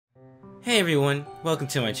Hey everyone, welcome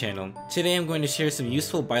to my channel. Today I'm going to share some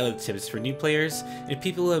useful Byleth tips for new players and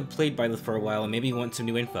people who have played Byleth for a while and maybe want some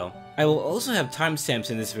new info. I will also have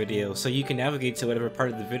timestamps in this video so you can navigate to whatever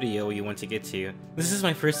part of the video you want to get to. This is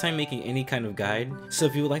my first time making any kind of guide, so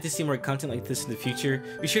if you would like to see more content like this in the future,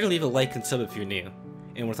 be sure to leave a like and sub if you're new.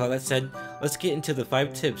 And with all that said, let's get into the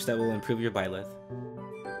 5 tips that will improve your Byleth.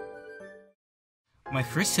 My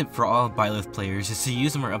first tip for all Byleth players is to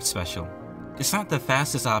use them or up special. It's not the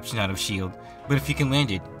fastest option out of shield, but if you can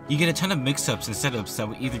land it, you get a ton of mix-ups and setups that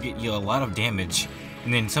will either get you a lot of damage,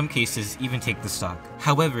 and in some cases even take the stock.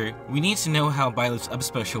 However, we need to know how Byleth's up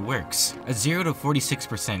special works. At 0 to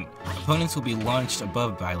 46%, opponents will be launched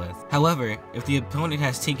above Byleth. However, if the opponent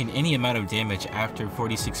has taken any amount of damage after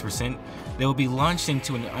 46%, they will be launched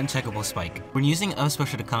into an uncheckable spike. When using up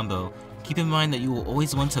special to combo, keep in mind that you will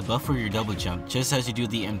always want to buffer your double jump just as you do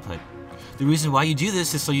the input. The reason why you do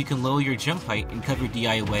this is so you can lower your jump height and cut your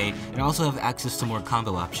DI away and also have access to more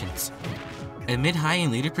combo options. At mid, high,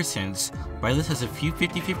 and later percents, Byleth has a few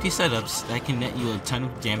 50-50 setups that can net you a ton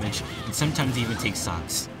of damage and sometimes even take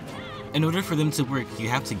stocks. In order for them to work, you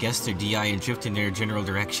have to guess their DI and drift in their general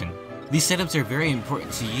direction. These setups are very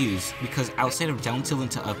important to use because outside of down tilt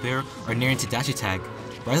into up air or Nair into dash attack,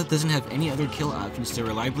 Byleth doesn't have any other kill options to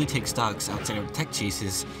reliably take stocks outside of tech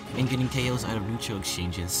chases and getting KOs out of neutral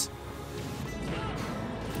exchanges.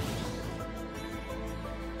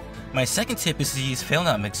 My second tip is to use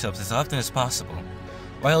Failnaught Mixups as often as possible.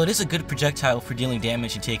 While it is a good projectile for dealing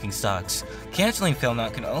damage and taking stocks, canceling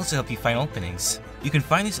Failnaught can also help you find openings. You can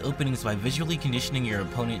find these openings by visually conditioning your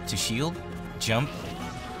opponent to shield, jump,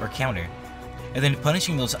 or counter, and then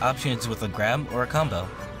punishing those options with a grab or a combo.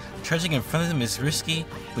 Charging in front of them is risky,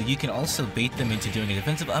 but you can also bait them into doing a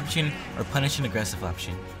defensive option or punish an aggressive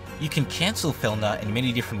option. You can cancel Failnaught in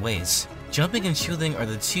many different ways. Jumping and shielding are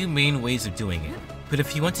the two main ways of doing it. But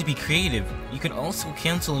if you want to be creative, you can also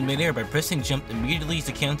cancel in midair by pressing jump immediately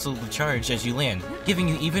to cancel the charge as you land, giving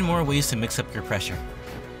you even more ways to mix up your pressure.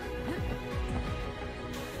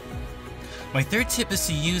 My third tip is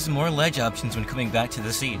to use more ledge options when coming back to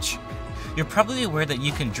the stage. You're probably aware that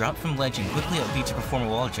you can drop from ledge and quickly up B to perform a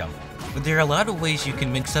wall jump, but there are a lot of ways you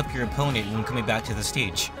can mix up your opponent when coming back to the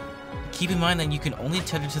stage. Keep in mind that you can only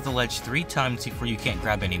tether to the ledge 3 times before you can't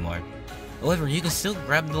grab anymore. However, you can still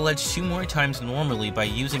grab the ledge 2 more times normally by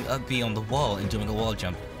using up B on the wall and doing a wall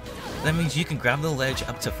jump. That means you can grab the ledge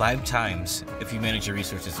up to 5 times if you manage your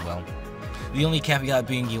resources well. The only caveat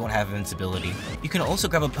being you won't have invincibility. You can also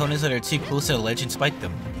grab opponents that are too close to the ledge and spike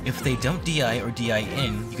them. If they don't DI or DI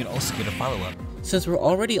in, you can also get a follow-up. Since we're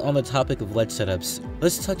already on the topic of ledge setups,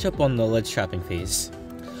 let's touch up on the ledge trapping phase.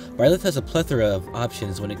 Byleth has a plethora of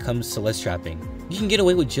options when it comes to ledge trapping. You can get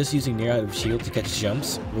away with just using Nair out of shield to catch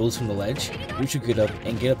jumps, rolls from the ledge, neutral get up,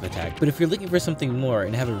 and get up attack. But if you're looking for something more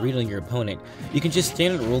and have a read on your opponent, you can just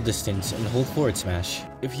stand at roll distance and hold forward smash.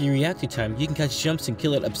 If you react to time, you can catch jumps and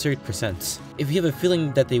kill at absurd percents. If you have a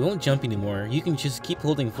feeling that they won't jump anymore, you can just keep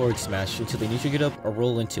holding forward smash until they neutral get up or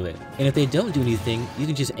roll into it. And if they don't do anything, you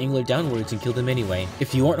can just angle it downwards and kill them anyway.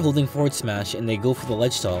 If you aren't holding forward smash and they go for the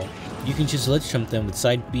ledge stall, you can just ledge trump them with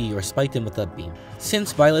side B or spike them with up B.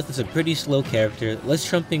 Since Byleth is a pretty slow character, ledge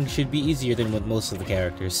trumping should be easier than with most of the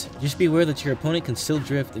characters. Just be aware that your opponent can still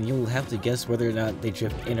drift and you will have to guess whether or not they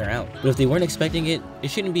drift in or out. But if they weren't expecting it,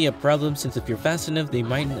 it shouldn't be a problem since if you're fast enough, they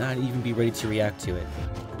might not even be ready to react to it.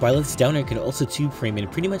 Byleth's down air can also tube frame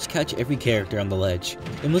and pretty much catch every character on the ledge.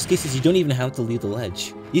 In most cases, you don't even have to leave the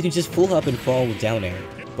ledge. You can just full hop and fall with down air.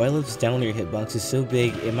 Byleth's down air hitbox is so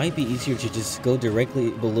big, it might be easier to just go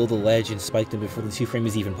directly below the ledge and spike them before the 2 frame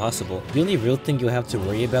is even possible. The only real thing you'll have to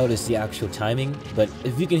worry about is the actual timing, but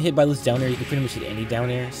if you can hit Byleth's down air, you can pretty much hit any down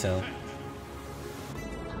air, so.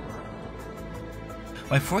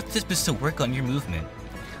 My fourth tip is to work on your movement.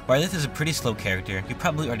 Byleth is a pretty slow character, you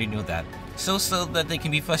probably already know that. So slow that they can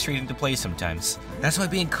be frustrating to play sometimes. That's why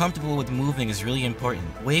being comfortable with moving is really important.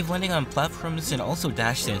 Wave landing on platforms and also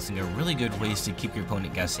dash dancing are really good ways to keep your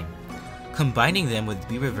opponent guessing. Combining them with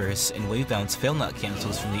B reverse and wave bounce Failnaught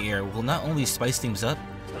cancels from the air will not only spice things up,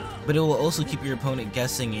 but it will also keep your opponent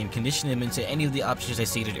guessing and condition them into any of the options I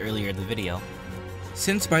stated earlier in the video.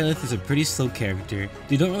 Since Byleth is a pretty slow character,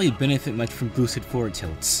 they don't really benefit much from boosted forward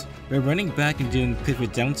tilts, where running back and doing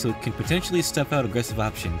pivot down tilt can potentially stuff out aggressive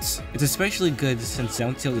options. It's especially good since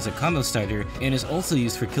down tilt is a combo starter and is also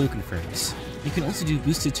used for kill confirms. You can also do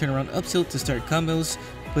boosted turnaround up tilt to start combos,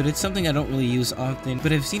 but it's something I don't really use often,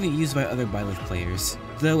 but I've seen it used by other Byleth players,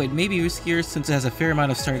 though it may be riskier since it has a fair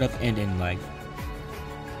amount of startup and end lag.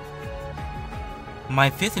 My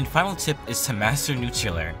fifth and final tip is to master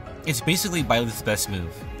neutral air. It's basically Byleth's best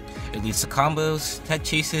move. It leads to combos, tech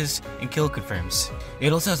chases, and kill confirms.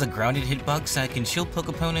 It also has a grounded hitbox that can shield poke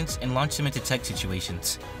opponents and launch them into tech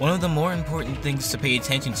situations. One of the more important things to pay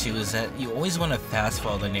attention to is that you always want to fast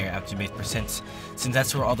follow the Nair after base percents, since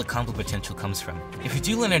that's where all the combo potential comes from. If you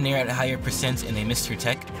do land a Nair at higher percents and they missed your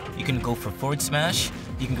tech, you can go for forward smash,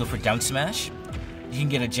 you can go for down smash, you can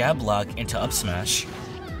get a jab block into up smash,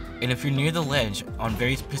 and if you're near the ledge on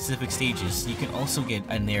very specific stages, you can also get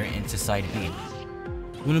a Nair into side B.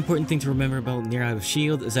 One important thing to remember about Nair out of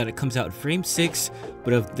shield is that it comes out frame 6,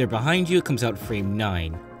 but if they're behind you, it comes out frame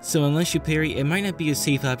 9. So unless you parry, it might not be a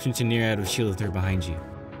safe option to Nair out of shield if they're behind you.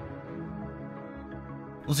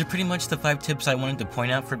 Those are pretty much the 5 tips I wanted to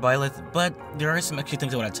point out for Byleth, but there are some extra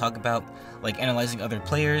things I want to talk about, like analyzing other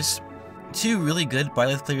players. 2 really good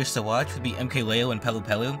Byleth players to watch would be MKLeo and Pelu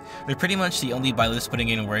Pelu. They're pretty much the only Byleths putting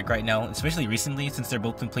in work right now, especially recently since they're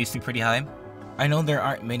both been placing pretty high. I know there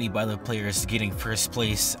aren't many Byleth players getting first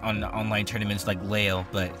place on online tournaments like Leo,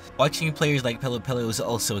 but watching players like Pelu Pelu is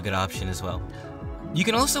also a good option as well. You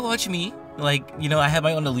can also watch me, like, you know, I have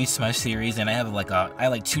my own Elite Smash series, and I have like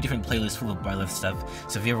 2 different playlists full of Byleth stuff,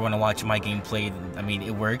 so if you ever want to watch my gameplay, I mean,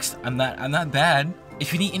 it works. I'm not bad.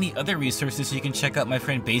 If you need any other resources, you can check out my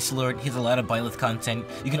friend Baselord. He has a lot of Byleth content.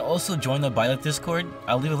 You can also join the Byleth Discord.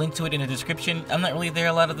 I'll leave a link to it in the description. I'm not really there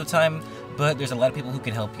a lot of the time, but there's a lot of people who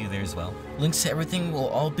can help you there as well. Links to everything will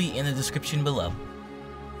all be in the description below.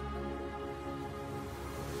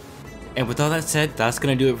 And with all that said, that's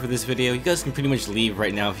gonna do it for this video. You guys can pretty much leave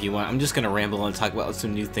right now if you want. I'm just gonna ramble and talk about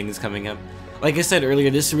some new things coming up. Like I said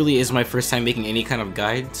earlier, this really is my first time making any kind of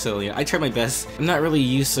guide, so yeah, I try my best. I'm not really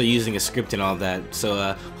used to using a script and all that,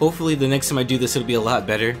 so hopefully the next time I do this it'll be a lot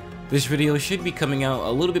better. This video should be coming out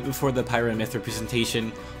a little bit before the Pyra and Mythra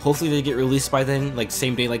presentation. Hopefully they get released by then, like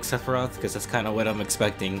same day like Sephiroth, because that's kind of what I'm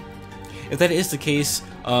expecting. If that is the case,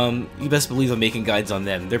 you best believe I'm making guides on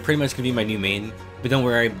them. They're pretty much gonna be my new main. But don't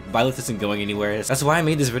worry, Byleth isn't going anywhere. That's why I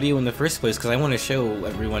made this video in the first place, because I want to show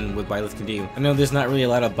everyone what Byleth can do. I know there's not really a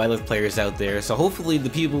lot of Byleth players out there, so hopefully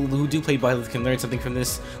the people who do play Byleth can learn something from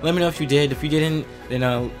this. Let me know if you did. If you didn't,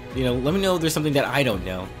 then you know, let me know if there's something that I don't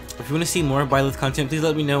know. If you want to see more Byleth content, please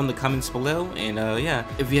let me know in the comments below. And yeah,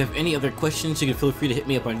 if you have any other questions, you can feel free to hit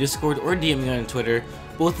me up on Discord or DM me on Twitter,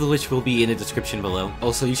 both of which will be in the description below.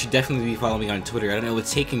 Also, you should definitely be following me on Twitter. I don't know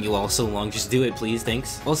what's taking you all so long, just do it please,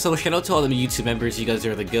 thanks. Also, shout out to all the YouTube members, you guys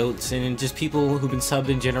are the GOATs, and just people who've been subbed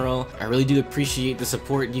in general. I really do appreciate the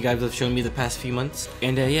support you guys have shown me the past few months.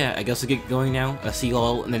 And yeah, I guess I'll get going now. I'll see you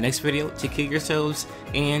all in the next video. Take care of yourselves,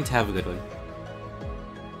 and have a good one.